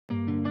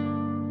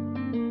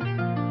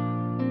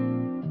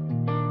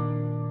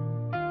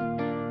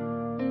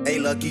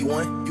lucky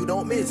one, you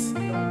don't miss.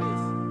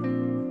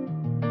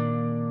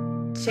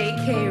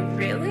 JK,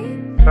 really?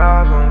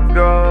 Problems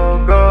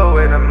go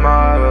with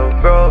tomorrow.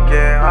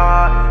 Broken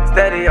heart,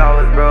 steady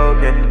always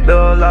broken.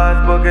 Little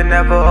lost book and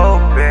never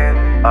open.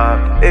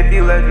 If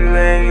you let you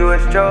in, you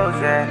was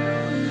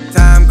chosen.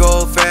 Time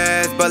go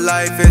fast, but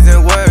life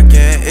isn't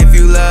working. If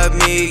you love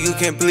me, you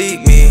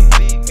complete me.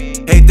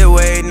 Hate the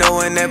way no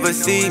one ever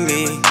see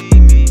me.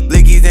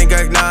 Blickies and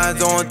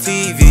Gagnas on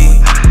TV.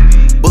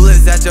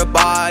 Bullets at your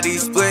body,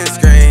 split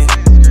screen.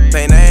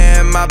 Pain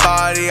in my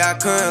body, I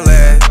couldn't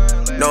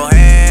let. No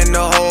hand,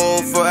 no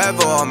hold,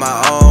 forever on my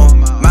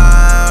own.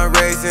 Mind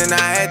racing,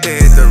 I had to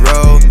hit the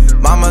road.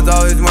 Mama's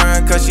always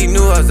worrying cause she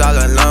knew I was all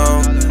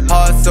alone.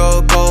 Heart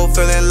so cold,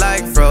 feeling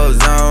like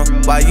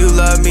frozen. Why you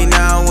love me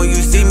now when you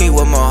see me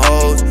with my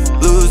hoes?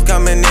 Blues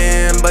coming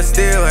in, but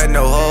still had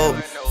no hope.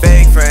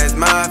 Fake friends,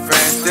 my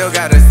friends, still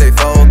gotta stay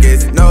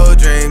focused. No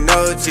dream,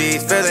 no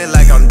cheese, feeling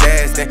like I'm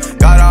destined.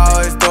 God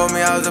always told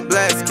me I was a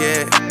blessed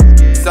kid.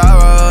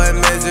 Sorrow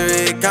and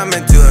misery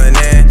coming to an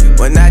end.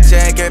 When that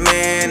check came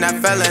in, I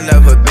fell in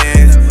love with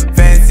Benz.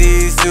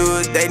 Fancy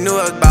suits, they knew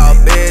I was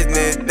about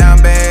business.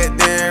 Down bad,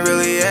 didn't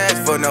really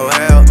ask for no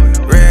help.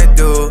 Rent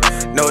due,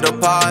 no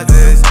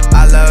deposits.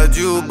 I loved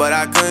you, but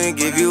I couldn't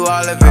give you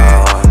all of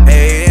it.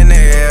 Hey, in the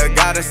air,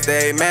 gotta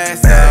stay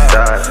masked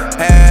up.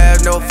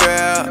 Have no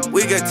fear,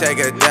 we could take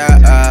a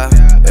dive,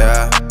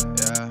 yeah.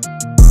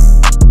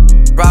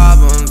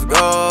 Problems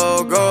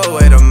go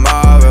away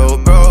tomorrow.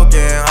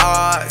 Broken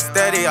heart,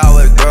 steady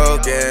always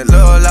broken.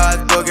 Little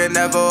lost book and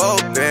never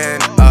open.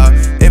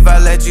 If I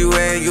let you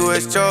in, you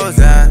was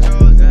chosen.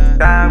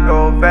 Time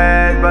go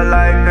fast, but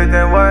life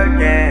isn't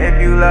working.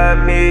 If you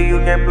love me, you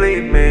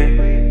complete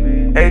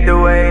me. Hate the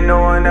way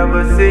no one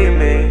ever see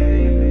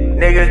me.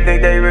 Niggas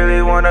think they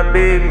really wanna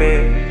beat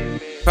me.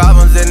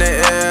 Problems in the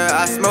air,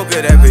 I smoke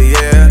it every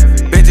year.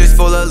 Bitches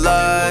full of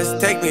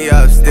lust, take me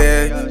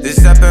upstairs.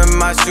 Just stepping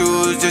my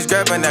shoes, just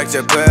grab an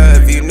extra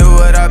pair. If you knew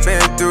what I've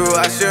been through,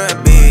 I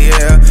shouldn't be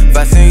here. If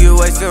I seen you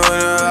way sooner,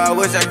 I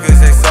wish I could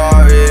say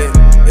sorry,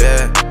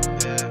 yeah.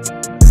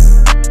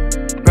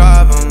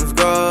 Problems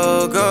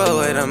go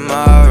away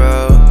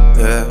tomorrow,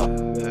 yeah.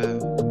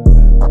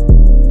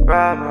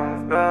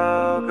 Problems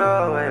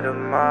go away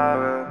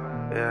tomorrow,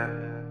 yeah.